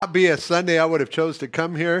Not be a Sunday I would have chose to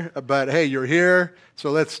come here, but hey, you're here, so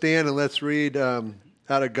let's stand and let's read out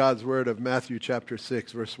of God's Word of Matthew chapter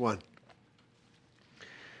 6, verse 1.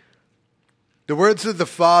 The words of the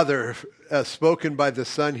Father spoken by the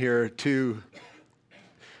Son here to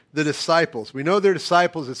the disciples. We know they're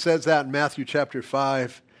disciples. It says that in Matthew chapter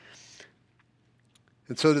 5.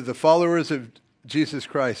 And so to the followers of Jesus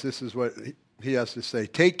Christ, this is what he has to say.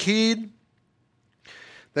 Take heed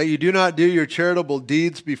that you do not do your charitable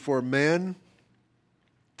deeds before men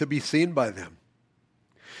to be seen by them.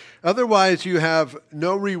 Otherwise, you have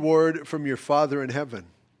no reward from your Father in heaven.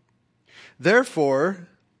 Therefore,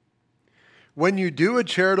 when you do a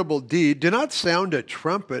charitable deed, do not sound a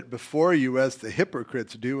trumpet before you as the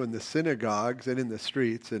hypocrites do in the synagogues and in the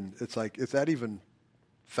streets. And it's like, is that even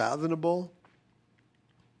fathomable?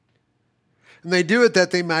 And they do it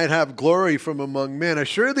that they might have glory from among men.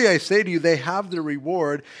 Assuredly, I say to you, they have their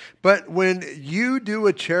reward. But when you do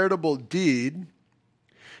a charitable deed,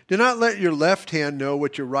 do not let your left hand know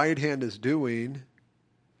what your right hand is doing,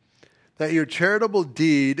 that your charitable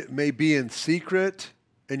deed may be in secret,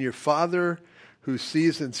 and your Father who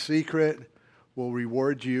sees in secret will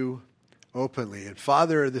reward you openly. And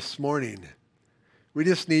Father, this morning, we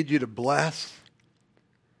just need you to bless.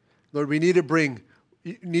 Lord, we need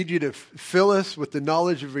you to fill us with the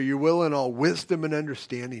knowledge of your will and all wisdom and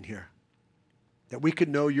understanding here. That we could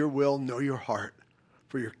know your will, know your heart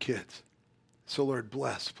for your kids. So Lord,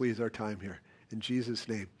 bless, please, our time here. In Jesus'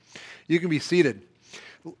 name. You can be seated.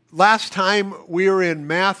 Last time we were in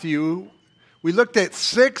Matthew, we looked at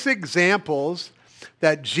 6 examples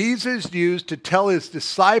that Jesus used to tell his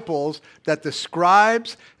disciples that the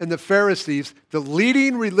scribes and the Pharisees, the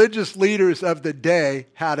leading religious leaders of the day,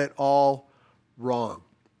 had it all wrong.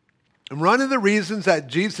 And one of the reasons that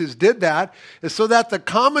Jesus did that is so that the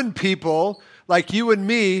common people like you and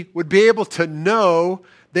me would be able to know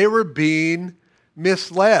they were being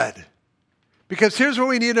misled. Because here's what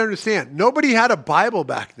we need to understand. Nobody had a Bible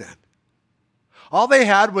back then. All they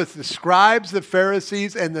had was the scribes, the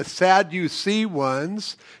Pharisees, and the Sadducee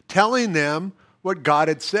ones telling them what God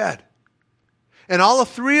had said. And all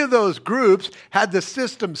 3 of those groups had the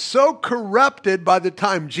system so corrupted by the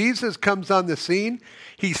time Jesus comes on the scene,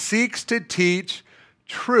 he seeks to teach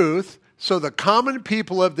truth so the common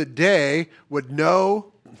people of the day would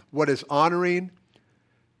know what is honoring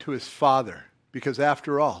to his Father. Because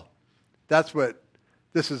after all, that's what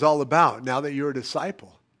this is all about now that you're a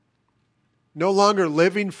disciple. No longer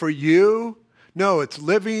living for you. No, it's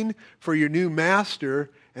living for your new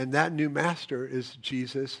master, and that new master is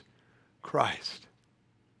Jesus Christ.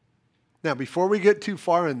 Now, before we get too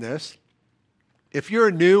far in this, if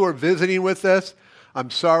you're new or visiting with us,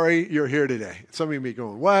 I'm sorry you're here today. Some of you may be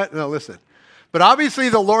going, what? No, listen. But obviously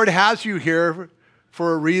the Lord has you here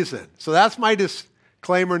for a reason. So that's my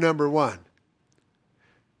disclaimer number 1.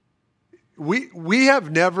 We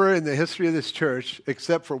have never in the history of this church,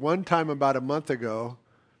 except for one time about a month ago,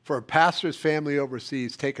 for a pastor's family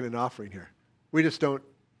overseas taken an offering here. We just don't.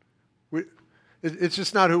 It's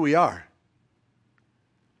just not who we are.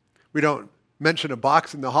 We don't mention a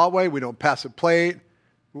box in the hallway. We don't pass a plate.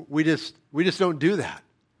 We just don't do that.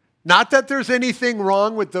 Not that there's anything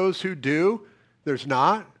wrong with those who do. There's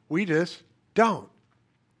not. We just don't.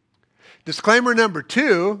 Disclaimer number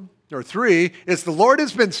 2 or 3 is the Lord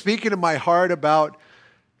has been speaking to my heart about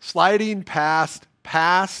sliding past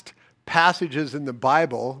passages in the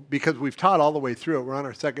Bible because we've taught all the way through it. We're on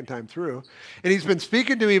our second time through. And he's been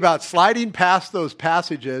speaking to me about sliding past those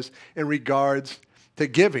passages in regards to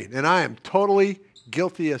giving. And I am totally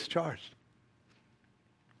guilty as charged.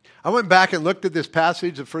 I went back and looked at this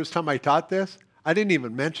passage the first time I taught this. I didn't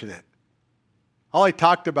even mention it. All I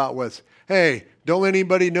talked about was, hey, don't let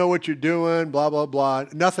anybody know what you're doing, blah, blah, blah.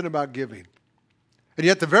 Nothing about giving. And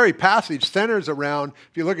yet the very passage centers around,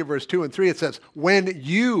 if you look at verse 2 and 3, it says, when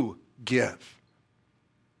you give.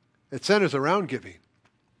 It centers around giving.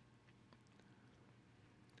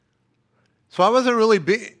 So I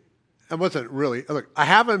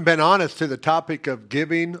haven't been honest to the topic of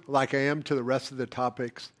giving like I am to the rest of the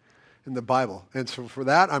topics in the Bible. And so for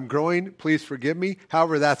that, I'm growing. Please forgive me.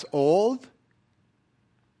 However, that's old.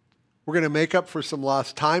 We're going to make up for some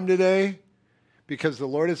lost time today because the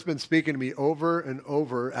Lord has been speaking to me over and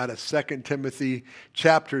over out of 2 Timothy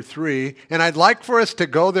chapter 3. And I'd like for us to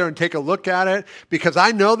go there and take a look at it because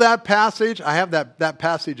I know that passage. I have that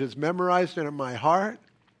passage is memorized in my heart.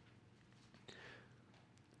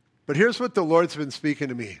 But here's what the Lord's been speaking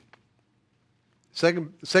to me.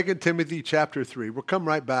 2 Timothy chapter 3. We'll come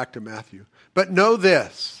right back to Matthew. But know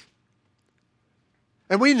this.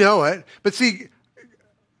 And we know it. But see,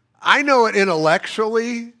 I know it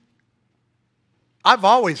intellectually. I've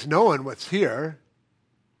always known what's here.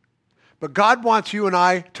 But God wants you and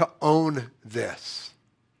I to own this.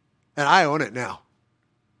 And I own it now.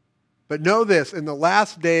 But know this, in the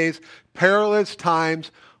last days, perilous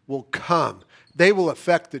times will come. They will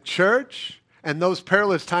affect the church, and those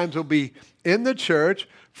perilous times will be in the church,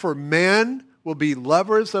 for men will be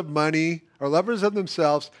lovers of money, or lovers of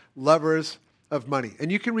themselves, lovers of money.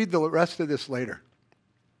 And you can read the rest of this later.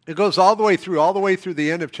 It goes all the way through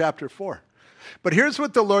the end of chapter 4. But here's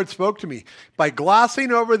what the Lord spoke to me. By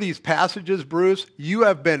glossing over these passages, Bruce, you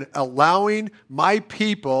have been allowing my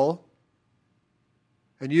people,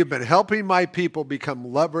 and you've been helping my people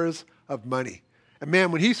become lovers of money. And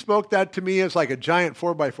man, when he spoke that to me, it was like a giant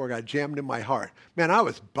 4x4 got jammed in my heart. Man, I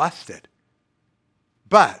was busted.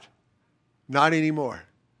 But not anymore.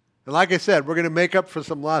 And like I said, we're going to make up for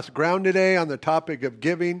some lost ground today on the topic of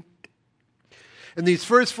giving. In these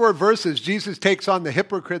first 4 verses, Jesus takes on the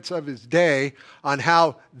hypocrites of his day on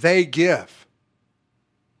how they give.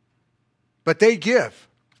 But they give.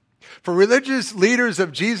 For religious leaders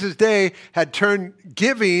of Jesus' day had turned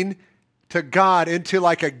giving to God into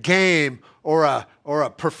like a game or a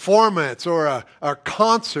performance or a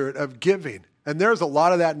concert of giving. And there's a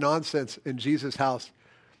lot of that nonsense in Jesus' house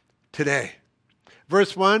today.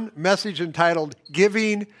 Verse 1, message entitled,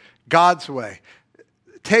 Giving God's Way.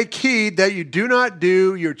 Take heed that you do not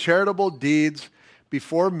do your charitable deeds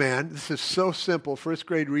before men. This is so simple, first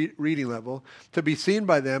grade reading level, to be seen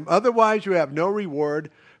by them. Otherwise, you have no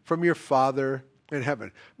reward from your Father in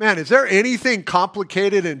heaven. Man, is there anything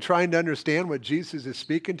complicated in trying to understand what Jesus is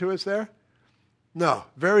speaking to us there? No,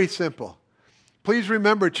 very simple. Please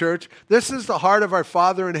remember, church, this is the heart of our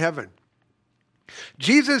Father in heaven.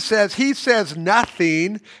 Jesus says he says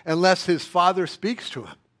nothing unless his Father speaks to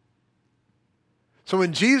him. So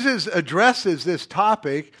when Jesus addresses this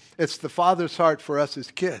topic, it's the Father's heart for us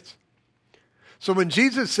as kids. So when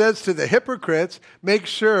Jesus says to the hypocrites, make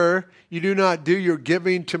sure you do not do your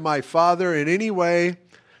giving to my Father in any way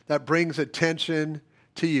that brings attention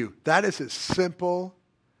to you. That is as simple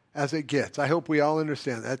as it gets. I hope we all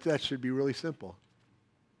understand that. That should be really simple.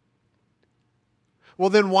 Well,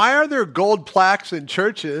 then why are there gold plaques in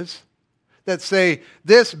churches that say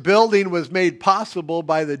this building was made possible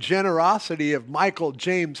by the generosity of Michael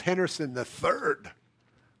James Henderson III?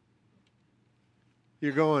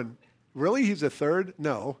 You're going, really? He's a third?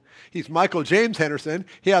 No. He's Michael James Henderson.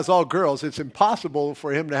 He has all girls. It's impossible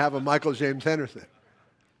for him to have a Michael James Henderson.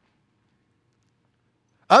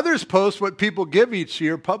 Others post what people give each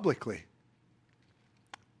year publicly.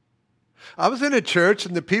 I was in a church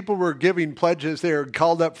and the people were giving pledges. They were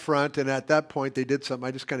called up front, and at that point they did something.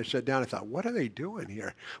 I just kind of shut down. I thought, what are they doing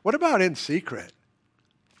here? What about in secret?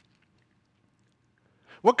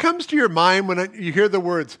 What comes to your mind when you hear the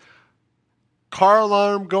words car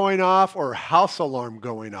alarm going off or house alarm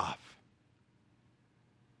going off?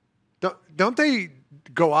 Don't they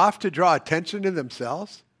go off to draw attention to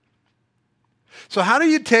themselves? So how do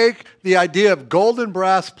you take the idea of gold and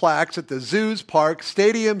brass plaques at the zoos, parks,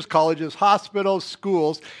 stadiums, colleges, hospitals,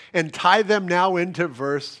 schools, and tie them now into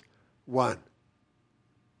verse 1?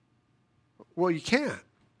 Well, you can't.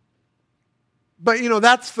 But,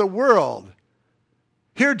 that's the world.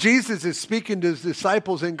 Here Jesus is speaking to his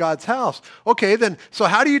disciples in God's house. Okay, then, so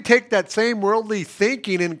how do you take that same worldly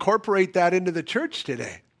thinking and incorporate that into the church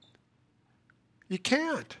today? You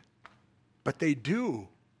can't. But they do.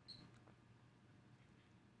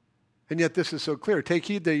 And yet this is so clear. Take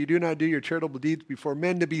heed that you do not do your charitable deeds before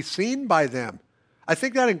men to be seen by them. I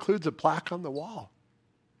think that includes a plaque on the wall.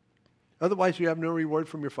 Otherwise, you have no reward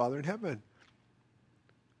from your Father in heaven.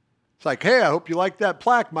 It's like, hey, I hope you like that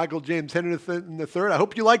plaque, Michael James Henderson III. I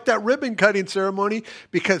hope you like that ribbon cutting ceremony,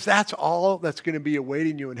 because that's all that's going to be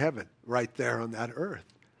awaiting you in heaven, right there on that earth.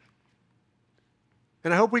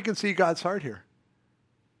 And I hope we can see God's heart here.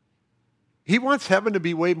 He wants heaven to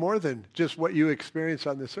be way more than just what you experience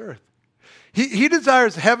on this earth. He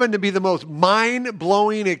desires heaven to be the most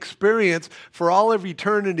mind-blowing experience for all of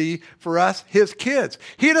eternity for us, his kids.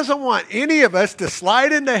 He doesn't want any of us to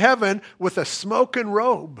slide into heaven with a smoking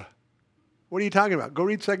robe. What are you talking about? Go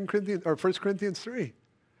read 2 Corinthians or 1 Corinthians 3.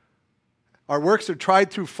 Our works are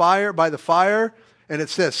tried through fire, by the fire, and it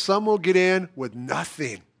says some will get in with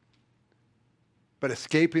nothing, but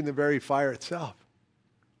escaping the very fire itself.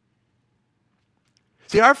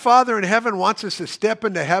 See, our Father in heaven wants us to step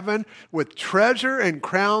into heaven with treasure and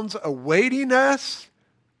crowns awaiting us.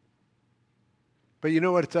 But you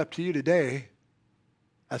know what? It's up to you today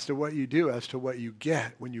as to what you do, as to what you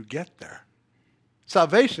get when you get there.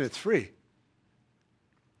 Salvation, it's free.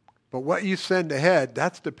 But what you send ahead,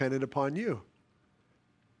 that's dependent upon you.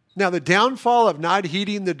 Now, the downfall of not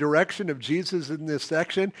heeding the direction of Jesus in this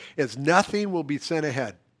section is nothing will be sent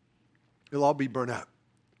ahead. It'll all be burned up.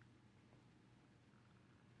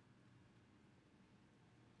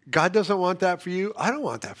 God doesn't want that for you. I don't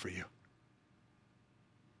want that for you.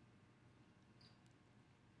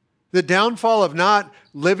 The downfall of not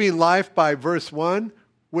living life by verse 1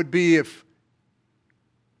 would be if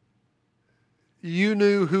you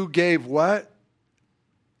knew who gave what,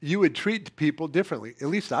 you would treat people differently. At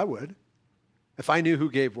least I would, if I knew who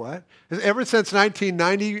gave what. Ever since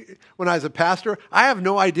 1990, when I was a pastor, I have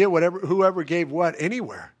no idea whoever gave what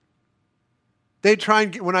anywhere. They'd try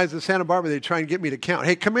and, when I was in Santa Barbara, they'd try and get me to count.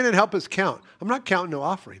 Hey, come in and help us count. I'm not counting no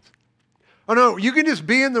offerings. Oh, no, you can just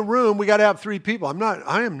be in the room. We got to have 3 people. I'm not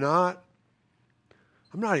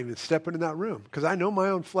even stepping in that room because I know my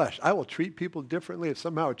own flesh. I will treat people differently if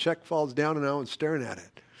somehow a check falls down and I'm staring at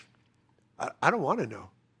it. I don't want to know.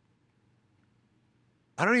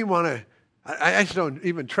 I don't even want to. I just don't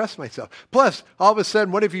even trust myself. Plus, all of a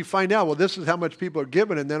sudden, what if you find out, well, this is how much people are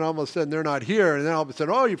giving, and then all of a sudden they're not here, and then all of a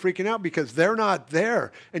sudden, oh, you're freaking out because they're not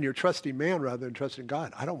there, and you're trusting man rather than trusting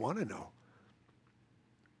God. I don't want to know.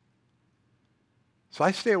 So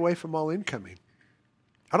I stay away from all incoming.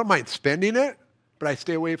 I don't mind spending it, but I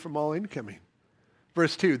stay away from all incoming.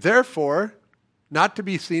 Verse 2, therefore, not to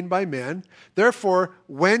be seen by men, therefore,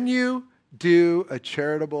 when you do a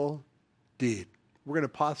charitable deed. We're going to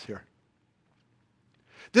pause here.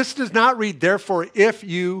 This does not read, therefore, if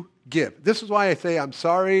you give. This is why I say I'm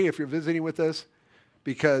sorry if you're visiting with us,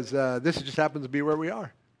 because this just happens to be where we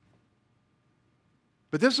are.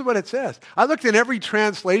 But this is what it says. I looked in every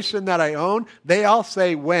translation that I own. They all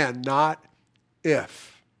say when, not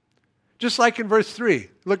if. Just like in verse 3.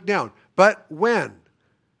 Look down. But when.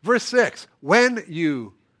 Verse 6. When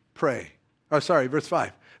you pray. Verse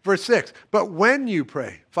 5. Verse 6. But when you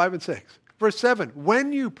pray. 5 and 6. Verse 7.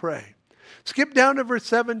 When you pray. Skip down to verse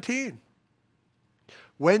 17.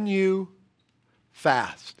 When you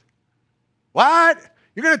fast. What?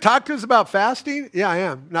 You're going to talk to us about fasting? Yeah, I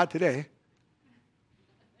am. Not today.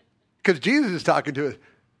 Because Jesus is talking to us.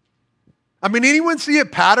 I mean, anyone see a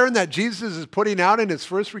pattern that Jesus is putting out in his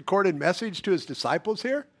first recorded message to his disciples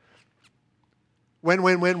here? When?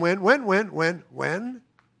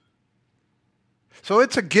 So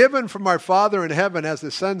it's a given from our Father in heaven as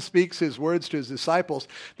the Son speaks his words to his disciples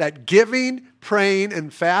that giving, praying,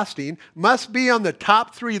 and fasting must be on the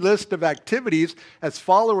top 3 list of activities as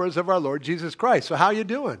followers of our Lord Jesus Christ. So how are you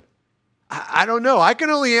doing? I don't know. I can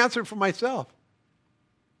only answer for myself.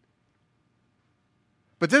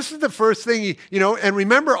 But this is the first thing, and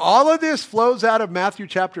remember, all of this flows out of Matthew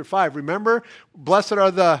chapter 5. Remember, blessed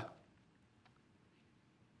are the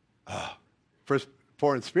first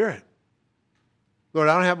poor in spirit. Lord,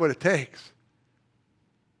 I don't have what it takes.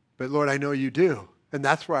 But Lord, I know you do. And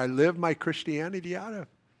that's where I live my Christianity out of.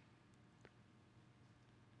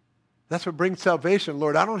 That's what brings salvation.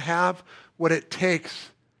 Lord, I don't have what it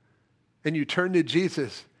takes. And you turn to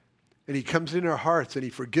Jesus, and he comes in our hearts, and he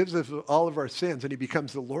forgives us all of our sins, and he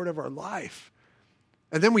becomes the Lord of our life.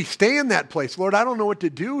 And then we stay in that place. Lord, I don't know what to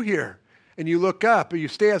do here. And you look up, or you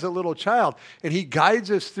stay as a little child, and he guides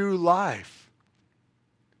us through life.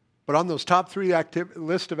 But on those top 3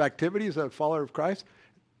 list of activities of a follower of Christ,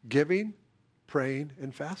 giving, praying,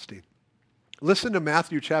 and fasting. Listen to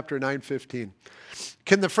Matthew chapter 9:15.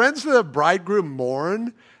 Can the friends of the bridegroom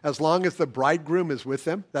mourn as long as the bridegroom is with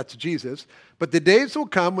them? That's Jesus. But the days will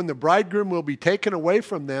come when the bridegroom will be taken away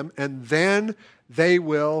from them, and then they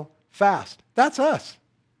will fast. That's us.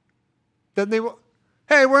 Then they will,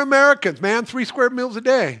 hey, we're Americans, man, 3 square meals a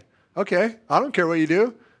day. Okay, I don't care what you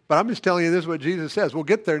do. But I'm just telling you this is what Jesus says. We'll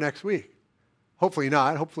get there next week. Hopefully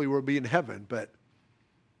not. Hopefully we'll be in heaven. But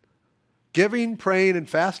giving, praying, and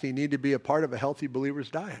fasting need to be a part of a healthy believer's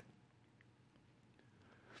diet.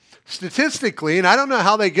 Statistically, and I don't know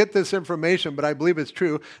how they get this information, but I believe it's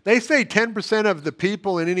true, they say 10% of the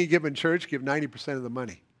people in any given church give 90% of the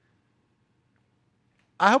money.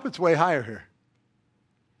 I hope it's way higher here.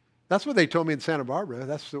 That's what they told me in Santa Barbara.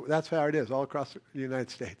 That's how it is all across the United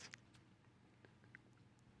States.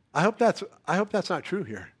 I hope that's not true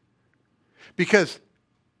here. Because,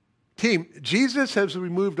 team, Jesus has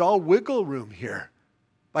removed all wiggle room here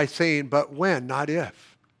by saying, but when, not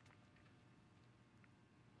if.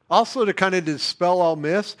 Also, to kind of dispel all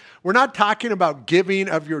myths, we're not talking about giving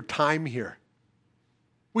of your time here.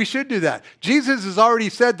 We should do that. Jesus has already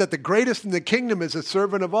said that the greatest in the kingdom is a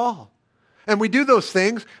servant of all. And we do those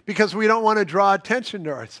things because we don't want to draw attention to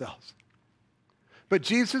ourselves. But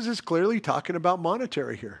Jesus is clearly talking about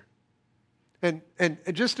monetary here. And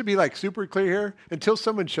just to be like super clear here, until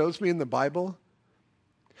someone shows me in the Bible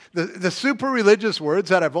The super religious words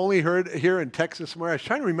that I've only heard here in Texas somewhere, I was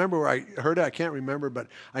trying to remember where I heard it. I can't remember, but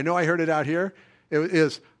I know I heard it out here. It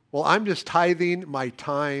is, well, I'm just tithing my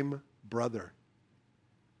time, brother.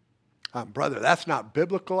 Brother, that's not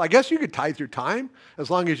biblical. I guess you could tithe your time as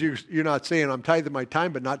long as you're not saying I'm tithing my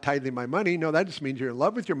time but not tithing my money. No, that just means you're in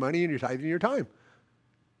love with your money and you're tithing your time.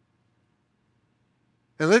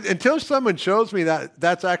 And until someone shows me that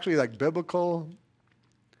that's actually like biblical,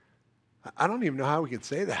 I don't even know how we can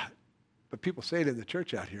say that. But people say it in the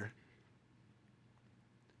church out here.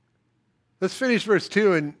 Let's finish verse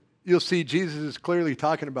 2 and you'll see Jesus is clearly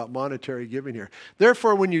talking about monetary giving here.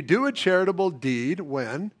 Therefore, when you do a charitable deed,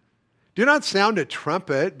 do not sound a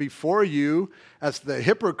trumpet before you as the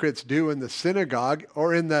hypocrites do in the synagogue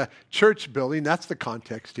or in the church building. That's the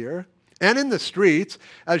context here. And in the streets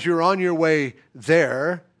as you're on your way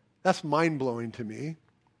there. That's mind-blowing to me.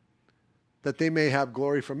 That they may have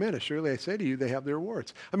glory from men. Surely I say to you, they have their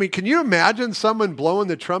rewards. I mean, can you imagine someone blowing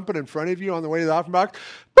the trumpet in front of you on the way to the offering box?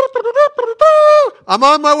 I'm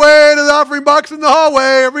on my way to the offering box in the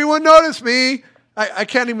hallway. Everyone notice me. I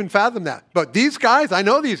can't even fathom that. But these guys, I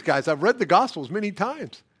know these guys. I've read the Gospels many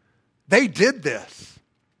times. They did this.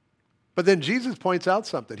 But then Jesus points out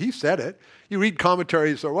something. He said it. You read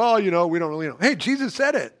commentaries, so, well, we don't really know. Hey, Jesus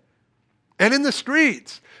said it. And in the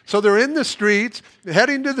streets. So they're in the streets,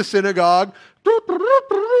 heading to the synagogue.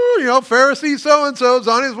 Pharisee so-and-so is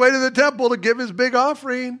on his way to the temple to give his big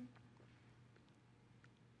offering.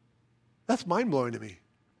 That's mind-blowing to me.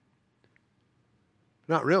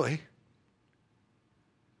 Not really.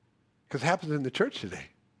 Because it happens in the church today.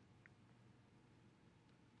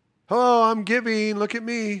 Oh, I'm giving. Look at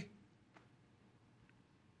me.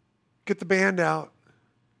 Get the band out.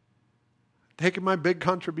 Taking my big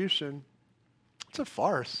contribution. It's a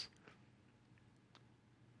farce.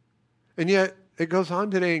 And yet, it goes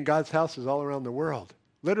on today in God's houses all around the world.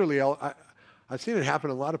 Literally, I've seen it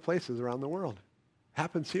happen in a lot of places around the world. It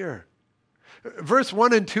happens here. Verse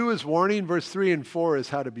 1 and 2 is warning. Verse 3 and 4 is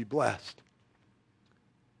how to be blessed.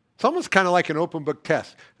 It's almost kind of like an open book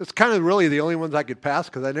test. It's kind of really the only ones I could pass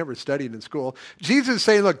because I never studied in school. Jesus is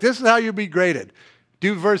saying, look, this is how you'll be graded.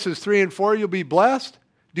 Do verses 3 and 4, you'll be blessed.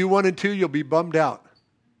 Do 1 and 2, you'll be bummed out.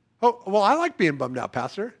 Oh, well, I like being bummed out,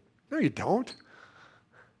 Pastor. No, you don't.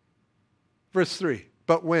 Verse 3,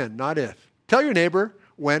 but when, not if. Tell your neighbor,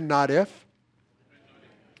 when, not if.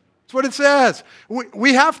 That's what it says.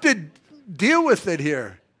 We have to deal with it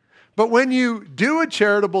here. But when you do a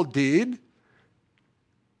charitable deed,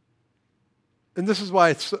 and this is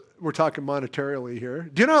why we're talking monetarily here,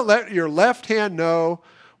 do not let your left hand know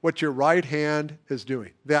what your right hand is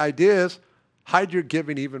doing. The idea is hide your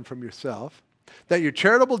giving even from yourself, that your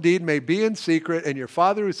charitable deed may be in secret, and your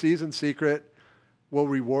Father who sees in secret will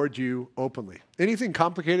reward you openly. Anything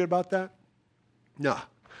complicated about that? No.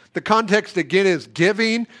 The context, again, is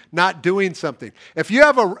giving, not doing something. If you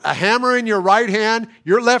have a hammer in your right hand,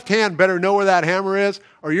 your left hand better know where that hammer is,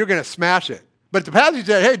 or you're going to smash it. But the passage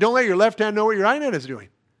said, hey, don't let your left hand know what your right hand is doing.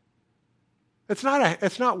 It's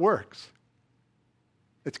not works.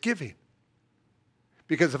 It's giving.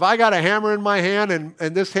 Because if I got a hammer in my hand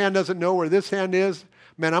and this hand doesn't know where this hand is,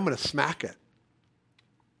 man, I'm going to smack it.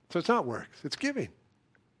 So it's not works. It's giving.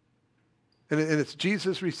 And it's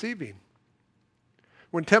Jesus receiving.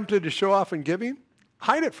 When tempted to show off in giving,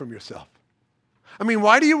 hide it from yourself. I mean,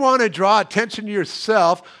 why do you want to draw attention to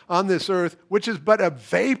yourself on this earth, which is but a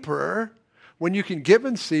vapor, when you can give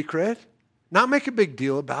in secret, not make a big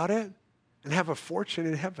deal about it, and have a fortune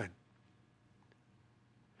in heaven?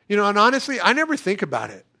 And honestly, I never think about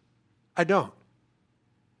it. I don't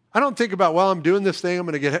think about, well, I'm doing this thing, I'm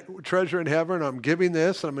going to get treasure in heaven, I'm giving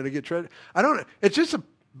this, and I'm going to get treasure. It's just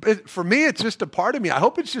for me, it's just a part of me. I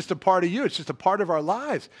hope it's just a part of you. It's just a part of our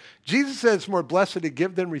lives. Jesus says it's more blessed to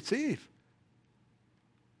give than receive.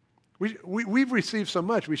 We've received so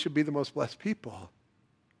much, we should be the most blessed people.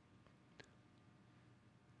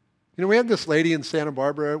 We had this lady in Santa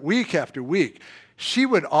Barbara week after week. She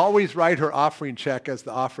would always write her offering check as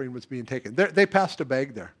the offering was being taken. They passed a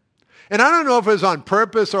bag there. And I don't know if it was on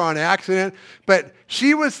purpose or on accident, but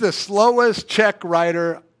she was the slowest check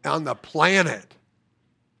writer on the planet.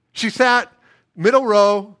 She sat middle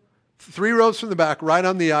row, 3 rows from the back, right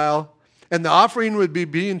on the aisle, and the offering would be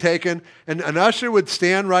being taken, and an usher would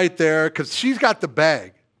stand right there because she's got the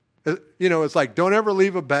bag. It's like, don't ever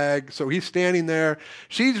leave a bag. So he's standing there.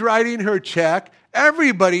 She's writing her check.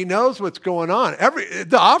 Everybody knows what's going on.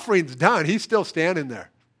 The offering's done. He's still standing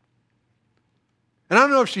there. And I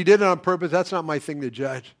don't know if she did it on purpose. That's not my thing to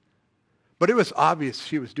judge. But it was obvious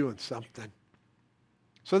she was doing something.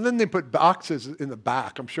 So then they put boxes in the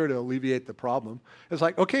back, I'm sure to alleviate the problem. It's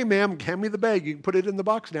like, okay, ma'am, hand me the bag. You can put it in the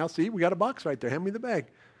box now. See, we got a box right there. Hand me the bag.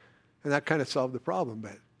 And that kind of solved the problem.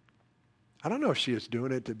 But I don't know if she is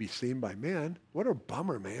doing it to be seen by men. What a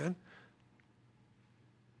bummer, man.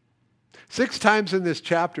 6 times in this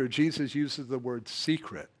chapter, Jesus uses the word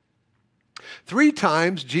secret. 3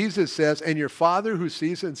 times, Jesus says, and your Father who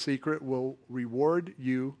sees in secret will reward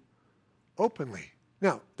you openly.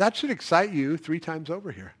 Now, that should excite you 3 times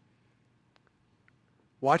over here.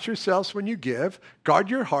 Watch yourselves when you give. Guard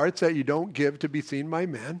your hearts that you don't give to be seen by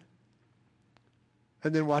men.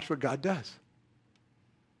 And then watch what God does.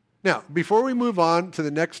 Now, before we move on to the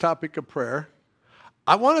next topic of prayer,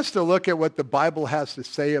 I want us to look at what the Bible has to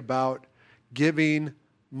say about giving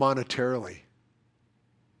monetarily.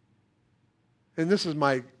 And this is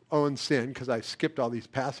my own sin because I skipped all these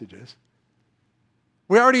passages.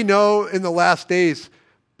 We already know in the last days,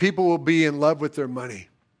 people will be in love with their money.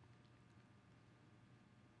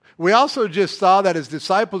 We also just saw that as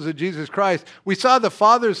disciples of Jesus Christ, we saw the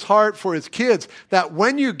Father's heart for his kids, that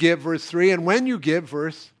when you give, verse 3, and when you give,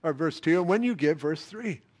 verse 2, and when you give, verse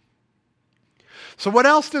 3. So what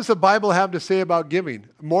else does the Bible have to say about giving?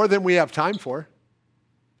 More than we have time for.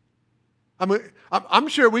 I'm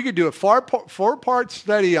sure we could do a 4-part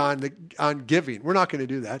study on giving. We're not going to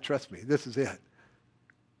do that, trust me. This is it.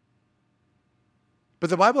 But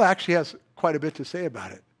the Bible actually has quite a bit to say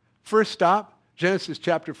about it. First stop, Genesis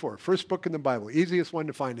chapter 4. First book in the Bible. Easiest one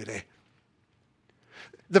to find today.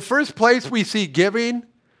 The first place we see giving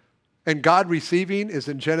and God receiving is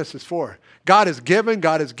in Genesis 4. God is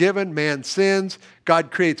given, man sins, God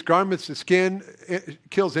creates garments of skin,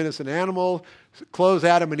 kills innocent animal, clothes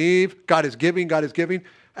Adam and Eve, God is giving.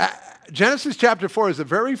 Genesis chapter 4 is the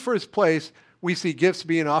very first place we see gifts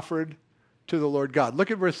being offered to the Lord God. Look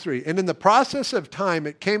at verse 3. And in the process of time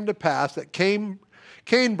it came to pass that Cain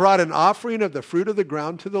brought an offering of the fruit of the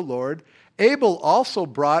ground to the Lord. Abel also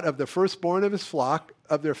brought of the firstborn of his flock,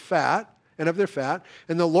 of their fat, and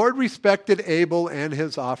the Lord respected Abel and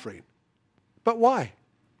his offering. But why?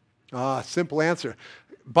 Simple answer.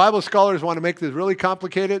 Bible scholars want to make this really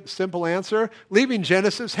complicated. Simple answer. Leaving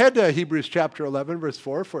Genesis, head to Hebrews chapter 11, verse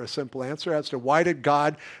 4 for a simple answer as to why did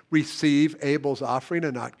God receive Abel's offering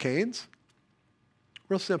and not Cain's?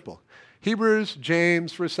 Real simple. Hebrews,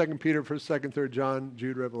 James, 1st, 2nd Peter, 1st, 2nd, 3rd John,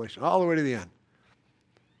 Jude, Revelation, all the way to the end.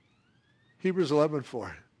 Hebrews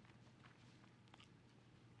 11:4.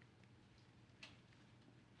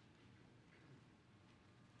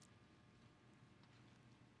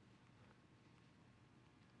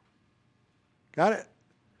 Got it?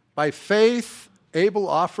 By faith, Abel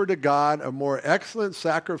offered to God a more excellent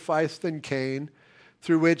sacrifice than Cain,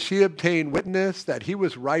 through which he obtained witness that he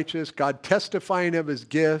was righteous, God testifying of his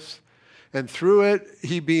gifts, and through it,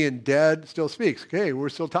 he being dead still speaks. Okay, we're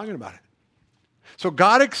still talking about it. So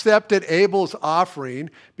God accepted Abel's offering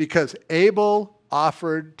because Abel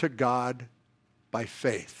offered to God by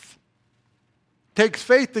faith. It takes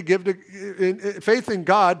faith to give, faith in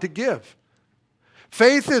God to give.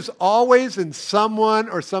 Faith is always in someone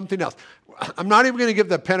or something else. I'm not even going to give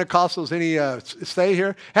the Pentecostals any say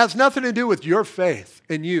here. It has nothing to do with your faith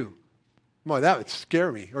in you. Boy, that would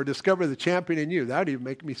scare me. Or discover the champion in you. That would even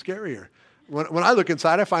make me scarier. When I look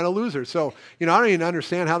inside, I find a loser. So, I don't even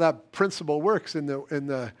understand how that principle works in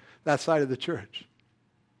that side of the church.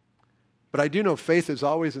 But I do know faith is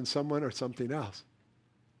always in someone or something else.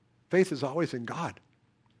 Faith is always in God.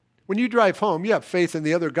 When you drive home, you have faith in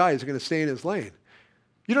the other guy is going to stay in his lane.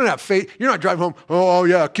 You don't have faith. You're not driving home, oh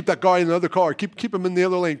yeah, keep that guy in the other car. Keep him in the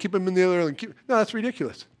other lane. Keep him in the other lane. No, that's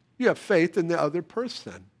ridiculous. You have faith in the other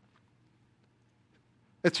person.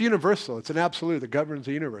 It's universal. It's an absolute that governs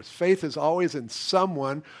the universe. Faith is always in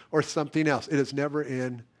someone or something else. It is never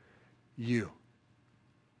in you.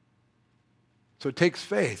 So it takes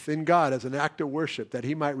faith in God as an act of worship that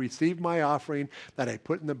he might receive my offering that I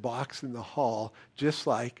put in the box in the hall, just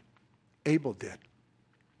like Abel did. It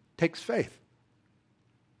takes faith.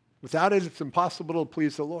 Without it, it's impossible to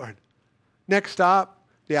please the Lord. Next stop,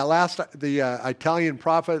 the Italian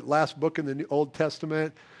prophet, last book in the Old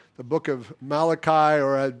Testament, the book of Malachi,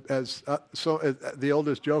 or the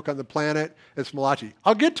oldest joke on the planet, it's Malachi.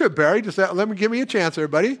 I'll get to it, Barry. Just give me a chance,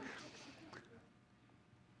 everybody.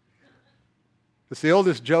 It's the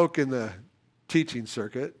oldest joke in the teaching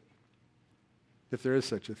circuit, if there is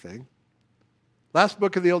such a thing. Last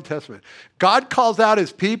book of the Old Testament. God calls out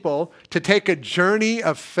his people to take a journey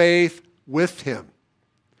of faith with him.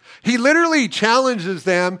 He literally challenges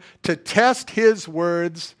them to test his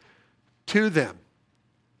words to them.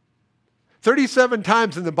 37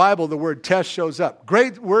 times in the Bible, the word test shows up.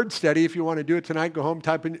 Great word study. If you want to do it tonight, go home,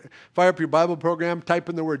 fire up your Bible program, type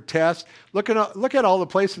in the word test. Look at all the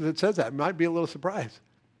places it says that. It might be a little surprise.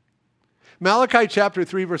 Malachi chapter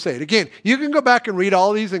 3, verse 8. Again, you can go back and read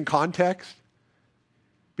all these in context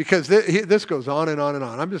because this goes on and on and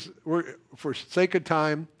on. For sake of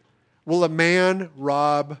time, will a man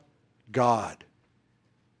rob God?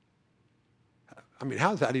 I mean,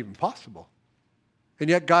 how is that even possible? And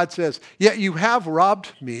yet God says, yet you have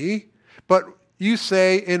robbed me, but you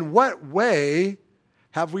say, in what way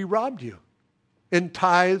have we robbed you? In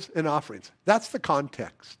tithes and offerings. That's the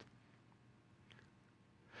context.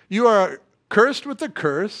 You are cursed with a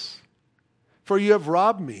curse, for you have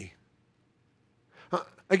robbed me.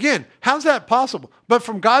 Again, how's that possible? But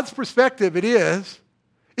from God's perspective, it is.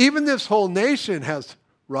 Even this whole nation has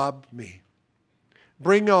robbed me.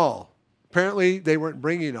 Bring all. Apparently, they weren't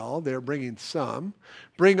bringing all. They were bringing some.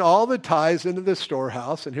 Bring all the tithes into the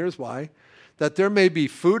storehouse. And here's why. That there may be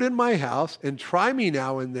food in my house. And try me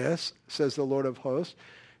now in this, says the Lord of hosts.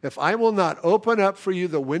 If I will not open up for you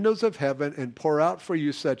the windows of heaven and pour out for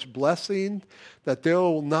you such blessing that there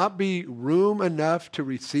will not be room enough to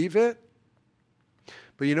receive it.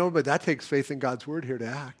 But that takes faith in God's word here to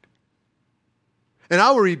act. And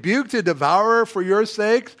I will rebuke the devourer for your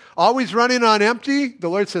sakes, always running on empty. The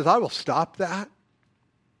Lord says, I will stop that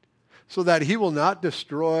so that he will not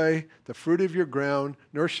destroy the fruit of your ground,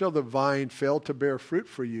 nor shall the vine fail to bear fruit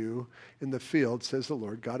for you in the field, says the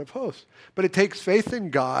Lord God of hosts. But it takes faith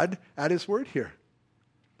in God at his word here.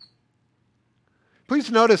 Please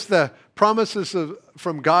notice the promises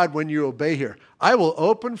from God when you obey here. I will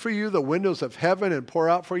open for you the windows of heaven and pour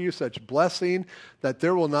out for you such blessing that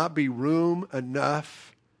there will not be room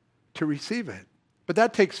enough to receive it. But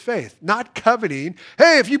that takes faith, not coveting.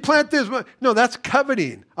 Hey, if you plant this, no, that's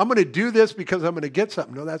coveting. I'm going to do this because I'm going to get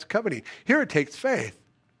something. No, that's coveting. Here it takes faith.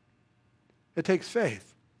 It takes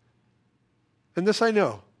faith. And this I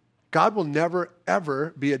know, God will never,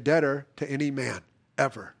 ever be a debtor to any man,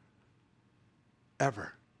 ever.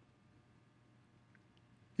 Ever.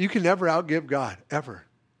 You can never outgive God, ever.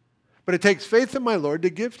 But it takes faith in my Lord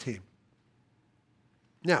to give to him.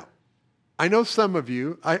 Now, I know some of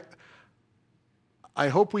you, I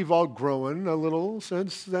hope we've all grown a little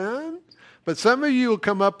since then, but some of you will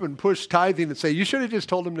come up and push tithing and say, you should have just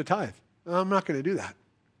told him to tithe. I'm not going to do that.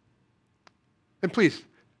 And please,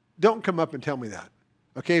 don't come up and tell me that.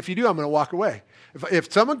 Okay, if you do, I'm going to walk away.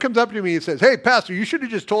 If someone comes up to me and says, hey, pastor, you should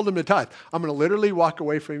have just told him to tithe, I'm going to literally walk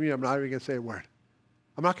away from you. I'm not even going to say a word.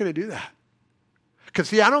 I'm not going to do that. Because,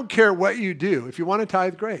 see, I don't care what you do. If you want to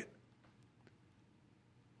tithe, great.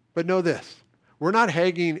 But know this. We're not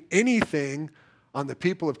hanging anything on the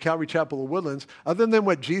people of Calvary Chapel of Woodlands other than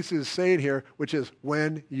what Jesus is saying here, which is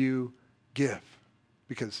when you give.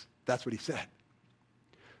 Because that's what he said.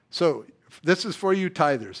 So this is for you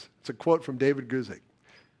tithers. It's a quote from David Guzik.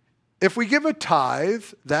 If we give a tithe,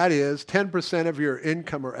 that is 10% of your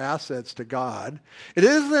income or assets to God, it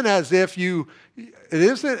isn't as if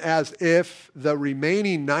the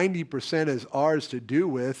remaining 90% is ours to do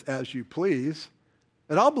with as you please.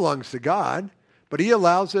 It all belongs to God, but he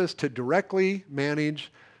allows us to directly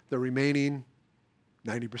manage the remaining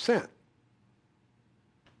 90%.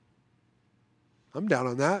 I'm down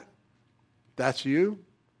on that. That's you.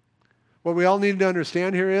 What we all need to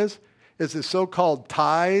understand here is the so-called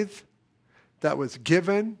tithe that was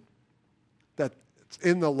given, that's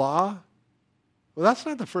in the law. Well, that's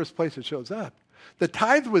not the first place it shows up. The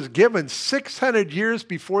tithe was given 600 years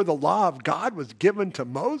before the law of God was given to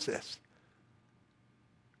Moses.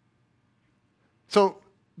 So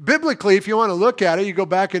biblically, if you want to look at it, you go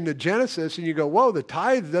back into Genesis and you go, whoa, the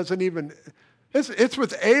tithe doesn't even, it's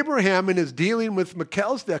with Abraham and his dealing with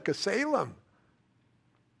Melchizedek of Salem,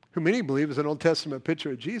 who many believe is an Old Testament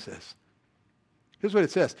picture of Jesus. Here's what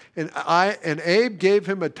it says. And Abe gave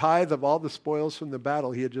him a tithe of all the spoils from the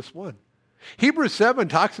battle he had just won. Hebrews 7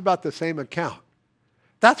 talks about the same account.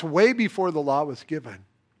 That's way before the law was given.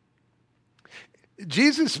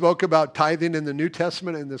 Jesus spoke about tithing in the New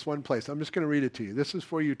Testament in this one place. I'm just going to read it to you. This is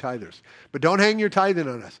for you tithers. But don't hang your tithing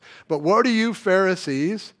on us. But woe to you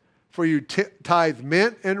Pharisees, for you tithe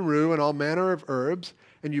mint and rue and all manner of herbs,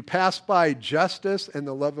 and you pass by justice and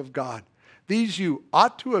the love of God. These you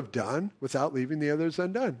ought to have done without leaving the others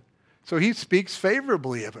undone. So he speaks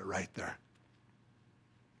favorably of it right there.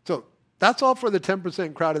 So that's all for the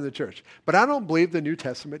 10% crowd in the church. But I don't believe the New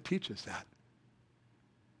Testament teaches that.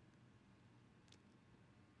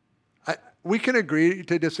 We can agree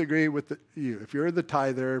to disagree with you. If you're the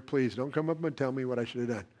tither, please don't come up and tell me what I should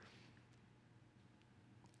have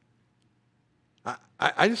done.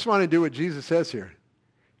 I just want to do what Jesus says here.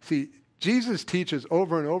 See, Jesus teaches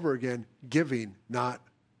over and over again, giving, not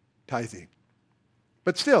tithing.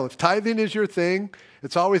 But still, if tithing is your thing,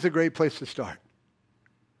 it's always a great place to start.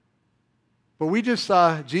 But we just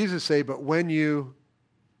saw Jesus say, but when you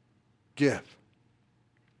give.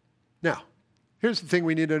 Now, here's the thing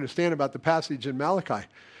we need to understand about the passage in Malachi.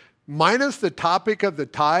 Minus the topic of the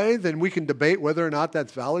tithe, and we can debate whether or not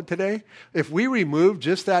that's valid today. If we remove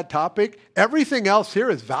just that topic, everything else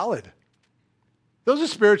here is valid. Those are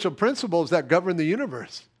spiritual principles that govern the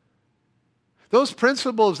universe. Those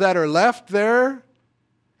principles that are left there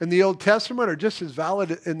in the Old Testament are just as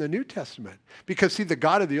valid in the New Testament. Because, see, the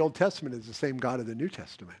God of the Old Testament is the same God of the New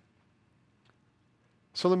Testament.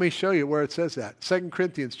 So let me show you where it says that. 2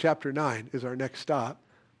 Corinthians chapter 9 is our next stop.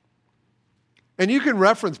 And you can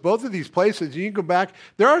reference both of these places. You can go back.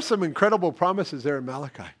 There are some incredible promises there in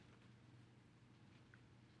Malachi.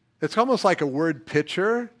 It's almost like a word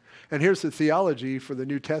picture. And here's the theology for the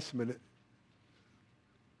New Testament.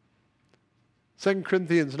 2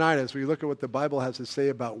 Corinthians 9, as we look at what the Bible has to say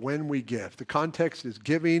about when we give. The context is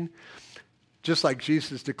giving, just like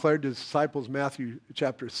Jesus declared to his disciples, Matthew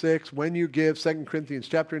chapter 6. When you give, 2 Corinthians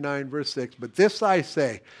chapter 9, verse 6. But this I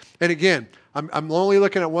say, and again, I'm only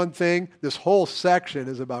looking at one thing. This whole section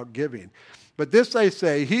is about giving. But this I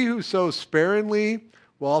say, he who sows sparingly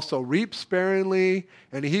will also reap sparingly,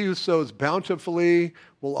 and he who sows bountifully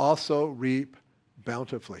will also reap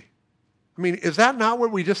bountifully. I mean, is that not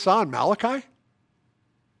what we just saw in Malachi?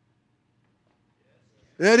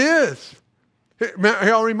 It is. Here,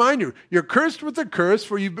 I'll remind you, you're cursed with a curse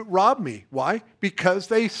for you robbed me. Why? Because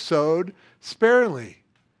they sowed sparingly.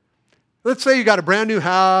 Let's say you got a brand new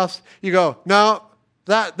house. You go, no,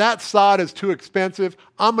 that sod is too expensive.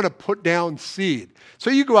 I'm going to put down seed.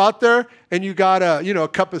 So you go out there and you got a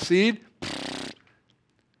cup of seed.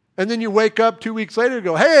 And then you wake up 2 weeks later and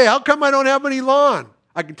go, hey, how come I don't have any lawn?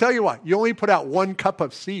 I can tell you why. You only put out 1 cup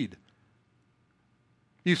of seed.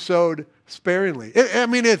 You sowed sparingly. I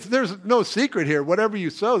mean, there's no secret here. Whatever you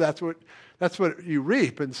sow, that's what you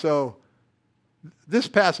reap. And so this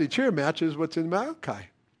passage here matches what's in Malachi.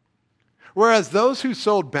 Whereas those who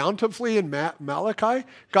sowed bountifully in Malachi,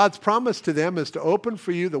 God's promise to them is to open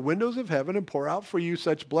for you the windows of heaven and pour out for you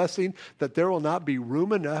such blessing that there will not be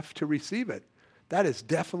room enough to receive it. That is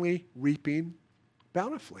definitely reaping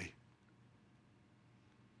bountifully.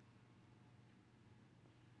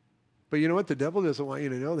 But you know what? The devil doesn't want you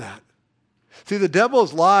to know that. See, the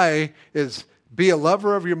devil's lie is be a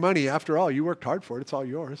lover of your money. After all, you worked hard for it. It's all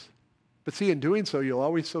yours. But see, in doing so, you'll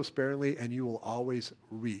always sow sparingly and you will always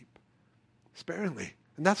reap sparingly.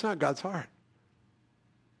 And that's not God's heart.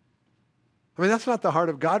 I mean, that's not the heart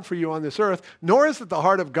of God for you on this earth, nor is it the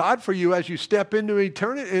heart of God for you as you step into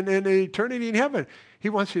eternity in heaven. He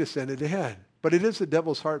wants you to send it ahead. But it is the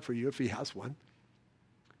devil's heart for you if he has one.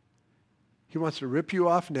 He wants to rip you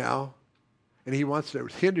off now, and he wants to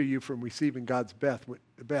hinder you from receiving God's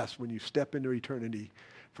best when you step into eternity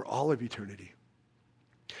for all of eternity.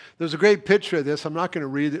 There's a great picture of this. I'm not going to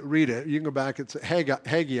read it. You can go back. It's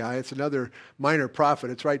Haggai. It's another minor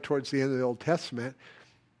prophet. It's right towards the end of the Old Testament.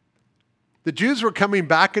 The Jews were coming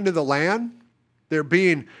back into the land. They're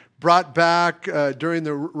being brought back during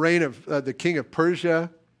the reign of the king of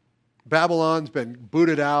Persia. Babylon's been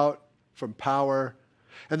booted out from power.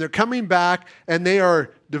 And they're coming back, and they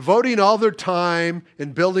are devoting all their time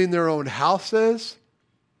in building their own houses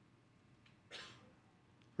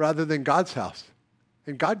rather than God's house.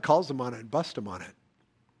 And God calls them on it and busts them on it.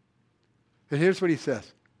 And here's what he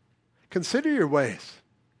says. Consider your ways.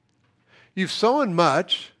 You've sown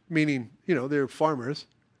much, meaning, they're farmers,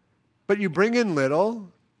 but you bring in little.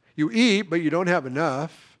 You eat, but you don't have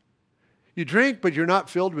enough. You drink, but you're not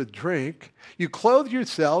filled with drink. You clothe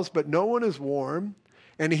yourselves, but no one is warm.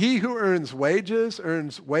 And he who earns wages,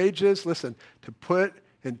 listen, to put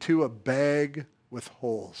into a bag with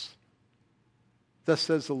holes. Thus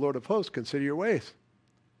says the Lord of hosts, consider your ways.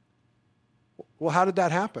 Well, how did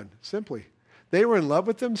that happen? Simply, they were in love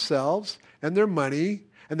with themselves and their money,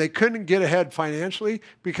 and they couldn't get ahead financially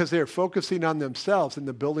because they were focusing on themselves and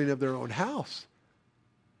the building of their own house.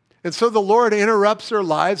 And so the Lord interrupts their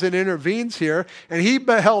lives and intervenes here, and he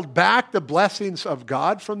held back the blessings of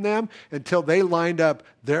God from them until they lined up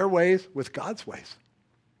their ways with God's ways.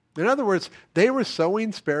 In other words, they were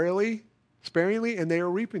sowing sparingly, and they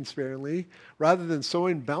were reaping sparingly, rather than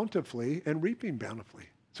sowing bountifully and reaping bountifully.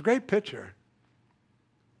 It's a great picture.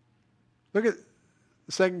 Look at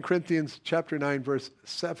 2 Corinthians chapter 9, verse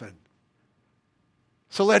 7.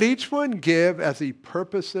 So let each one give as he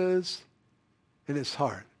purposes in his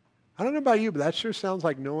heart. I don't know about you, but that sure sounds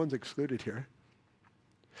like no one's excluded here.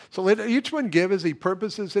 So let each one give as he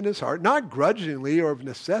purposes in his heart, not grudgingly or of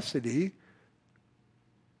necessity,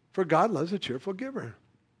 for God loves a cheerful giver.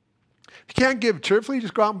 If you can't give cheerfully,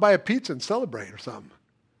 just go out and buy a pizza and celebrate or something.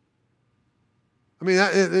 I mean,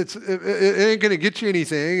 it ain't going to get you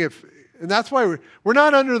anything. And that's why we're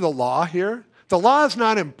not under the law here. The law is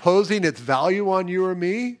not imposing its value on you or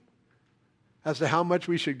me as to how much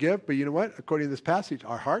we should give. But you know what? According to this passage,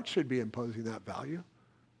 our hearts should be imposing that value.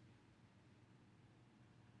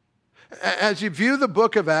 As you view the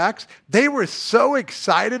book of Acts, they were so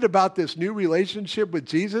excited about this new relationship with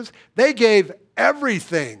Jesus, they gave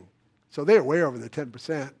everything. So they were way over the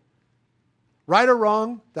 10%. Right or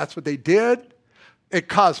wrong, that's what they did. It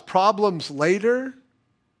caused problems later,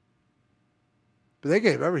 but they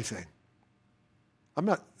gave everything.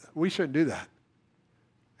 We shouldn't do that.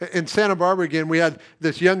 In Santa Barbara again, we had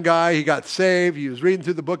this young guy, he got saved, he was reading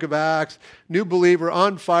through the book of Acts, new believer,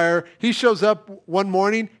 on fire. He shows up one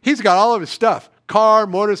morning, he's got all of his stuff, car,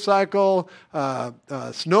 motorcycle,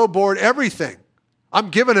 snowboard, everything. I'm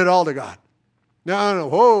giving it all to God. No,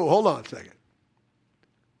 whoa, hold on a second.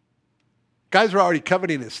 Guys were already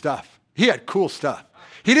coveting his stuff. He had cool stuff.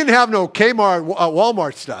 He didn't have no Kmart,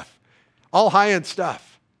 Walmart stuff, all high-end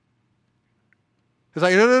stuff. He's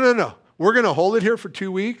like, no. We're going to hold it here for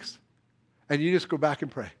 2 weeks, and you just go back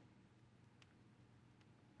and pray.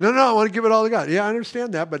 No, I want to give it all to God. Yeah, I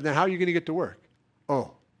understand that, but then how are you going to get to work? I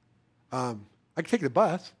can take the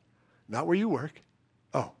bus. Not where you work.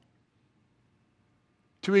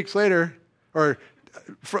 2 weeks later, or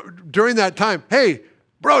during that time, hey,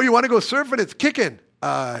 bro, you want to go surfing? It's kicking.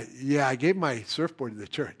 Yeah, I gave my surfboard to the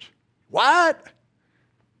church. What?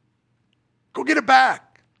 Go get it back.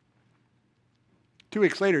 2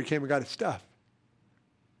 weeks later, he came and got his stuff.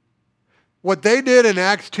 What they did in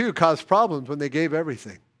Acts 2 caused problems when they gave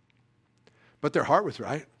everything. But their heart was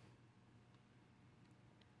right.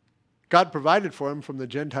 God provided for them from the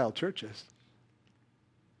Gentile churches.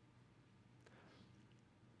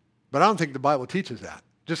 But I don't think the Bible teaches that.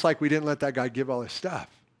 Just like we didn't let that guy give all his stuff.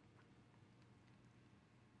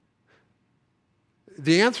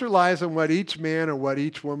 The answer lies in what each man or what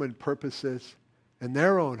each woman purposes in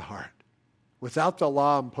their own heart, without the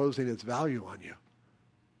law imposing its value on you.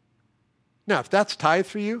 Now, if that's tithe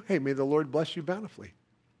for you, hey, may the Lord bless you bountifully.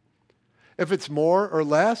 If it's more or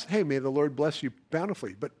less, hey, may the Lord bless you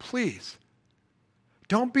bountifully. But please,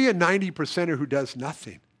 don't be a 90%er who does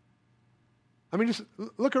nothing. I mean, just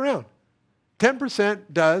look around. 10%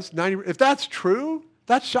 does, 90%. If that's true,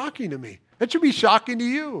 that's shocking to me. It should be shocking to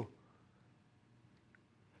you.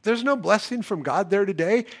 There's no blessing from God there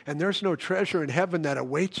today, and there's no treasure in heaven that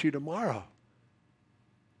awaits you tomorrow.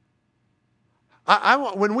 I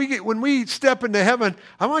want when we step into heaven,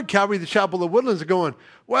 I want Calvary the Chapel of Woodlands going,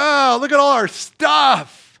 wow, look at all our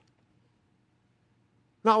stuff.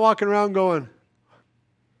 Not walking around going,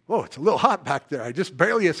 whoa, it's a little hot back there. I just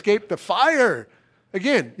barely escaped the fire.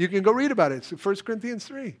 Again, you can go read about it. It's 1 Corinthians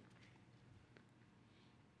 3.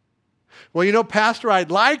 Well, Pastor,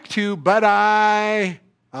 I'd like to, but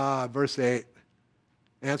verse 8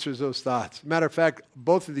 answers those thoughts. Matter of fact,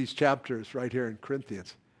 both of these chapters right here in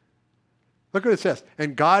Corinthians. Look what it says.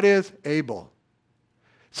 And God is able.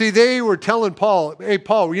 See, they were telling Paul, hey,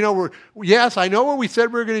 Paul, yes, I know what we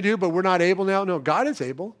said we were going to do, but we're not able now. No, God is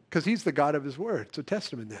able because he's the God of his word. It's a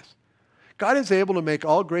testament in this. God is able to make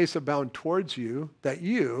all grace abound towards you, that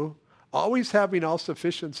you, always having all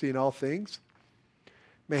sufficiency in all things,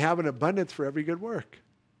 may have an abundance for every good work.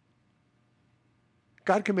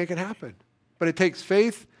 God can make it happen. But it takes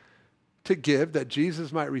faith to give, that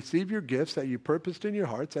Jesus might receive your gifts that you purposed in your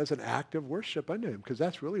hearts as an act of worship unto him, because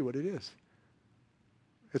that's really what it is.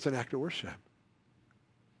 It's an act of worship.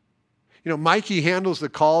 Mikey handles the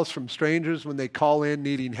calls from strangers when they call in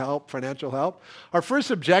needing help, financial help. Our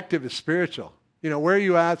first objective is spiritual. Where are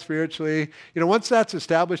you at spiritually? Once that's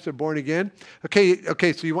established, they're born again.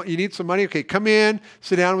 Okay, so you need some money? Okay, come in,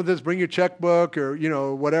 sit down with us, bring your checkbook or,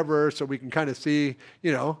 whatever, so we can kind of see,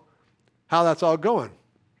 how that's all going.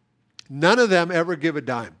 None of them ever give a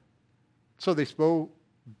dime. So they spoke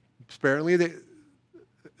sparingly.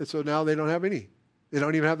 So now they don't have any. They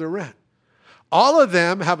don't even have their rent. All of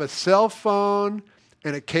them have a cell phone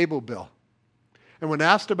and a cable bill. And when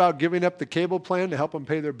asked about giving up the cable plan to help them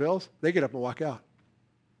pay their bills, they get up and walk out.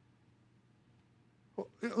 Well,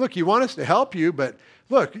 look, you want us to help you, but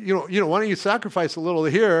look, why don't you sacrifice a little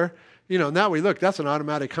here? Now that's an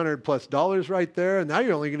automatic $100+ right there, and now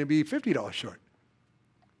you're only going to be $50 short.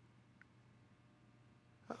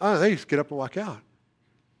 They just get up and walk out.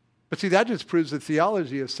 But see, that just proves the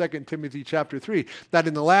theology of 2 Timothy chapter 3, that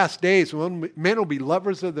in the last days, men will be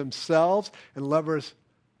lovers of themselves and lovers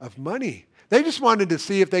of money. They just wanted to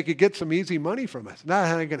see if they could get some easy money from us.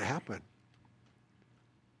 That ain't going to happen.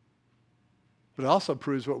 But it also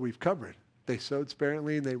proves what we've covered. They sowed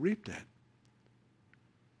sparingly and they reaped it.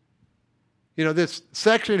 You know, this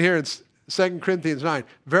section here in 2 Corinthians 9,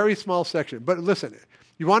 very small section. But listen,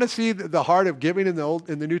 you want to see the heart of giving in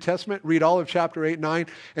the New Testament? Read all of chapter 8, 9,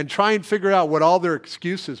 and try and figure out what all their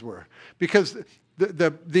excuses were. Because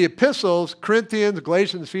the epistles, Corinthians,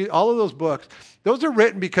 Galatians, all of those books, those are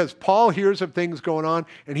written because Paul hears of things going on,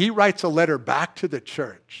 and he writes a letter back to the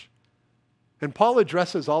church. And Paul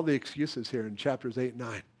addresses all the excuses here in chapters 8 and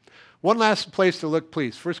 9. One last place to look,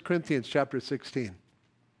 please. 1 Corinthians chapter 16.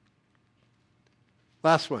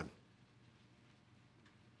 Last one.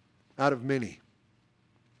 Out of many.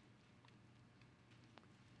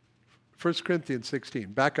 1 Corinthians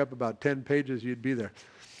 16. Back up about 10 pages, you'd be there.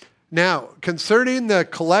 Now, concerning the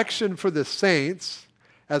collection for the saints,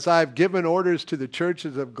 as I've given orders to the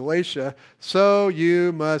churches of Galatia, so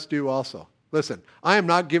you must do also. Listen, I am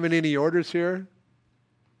not giving any orders here.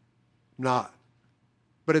 Not.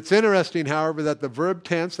 But it's interesting, however, that the verb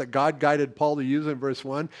tense that God guided Paul to use in verse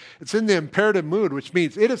 1, it's in the imperative mood, which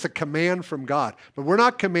means it is a command from God. But we're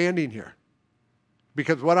not commanding here.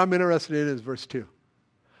 Because what I'm interested in is verse 2.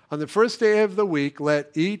 On the first day of the week,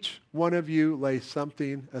 let each one of you lay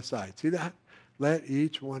something aside. See that? Let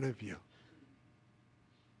each one of you.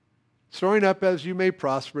 Storing up as you may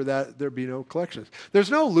prosper, that there be no collections.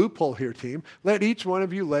 There's no loophole here, team. Let each one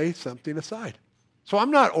of you lay something aside. So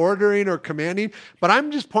I'm not ordering or commanding, but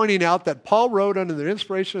I'm just pointing out that Paul wrote under the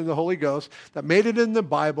inspiration of the Holy Ghost that made it in the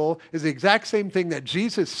Bible is the exact same thing that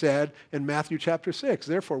Jesus said in Matthew chapter 6.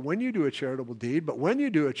 Therefore, when you do a charitable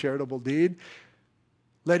deed,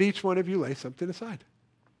 let each one of you lay something aside.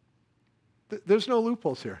 There's no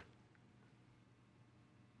loopholes here.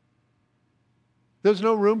 There's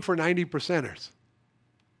no room for 90%ers.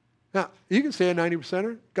 Now, you can say a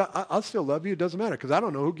 90%er. God, I'll still love you. It doesn't matter because I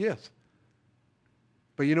don't know who gives.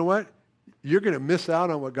 But you know what? You're going to miss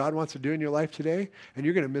out on what God wants to do in your life today, and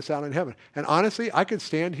you're going to miss out on heaven. And honestly, I could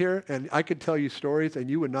stand here and I could tell you stories and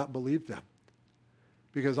you would not believe them.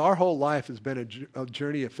 Because our whole life has been a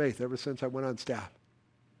journey of faith ever since I went on staff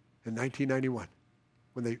in 1991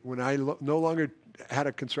 when I no longer had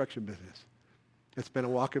a construction business. It's been a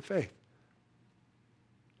walk of faith.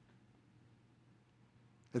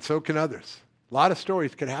 And so can others. A lot of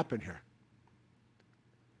stories can happen here.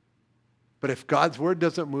 But if God's word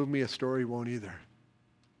doesn't move me, a story won't either.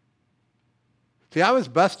 See, I was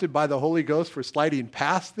busted by the Holy Ghost for sliding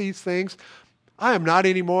past these things. I am not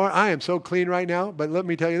anymore. I am so clean right now. But let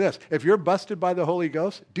me tell you this. If you're busted by the Holy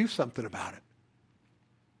Ghost, do something about it.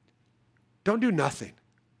 Don't do nothing.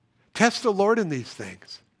 Test the Lord in these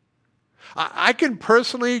things. I can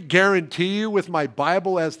personally guarantee you with my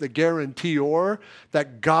Bible as the guarantor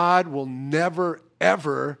that God will never,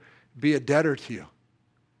 ever be a debtor to you.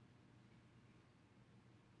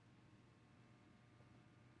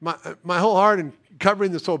 My whole heart in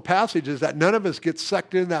covering this whole passage is that none of us get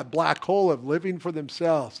sucked in that black hole of living for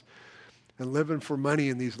themselves and living for money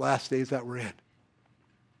in these last days that we're in.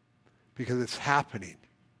 Because it's happening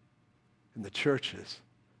in the churches.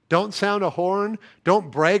 Don't sound a horn.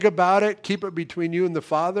 Don't brag about it. Keep it between you and the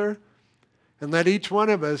Father. And let each one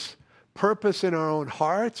of us purpose in our own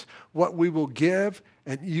hearts what we will give,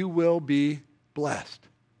 and you will be blessed.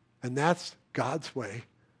 And that's God's way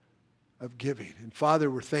of giving. And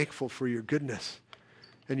Father, we're thankful for your goodness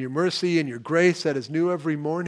and your mercy and your grace that is new every morning.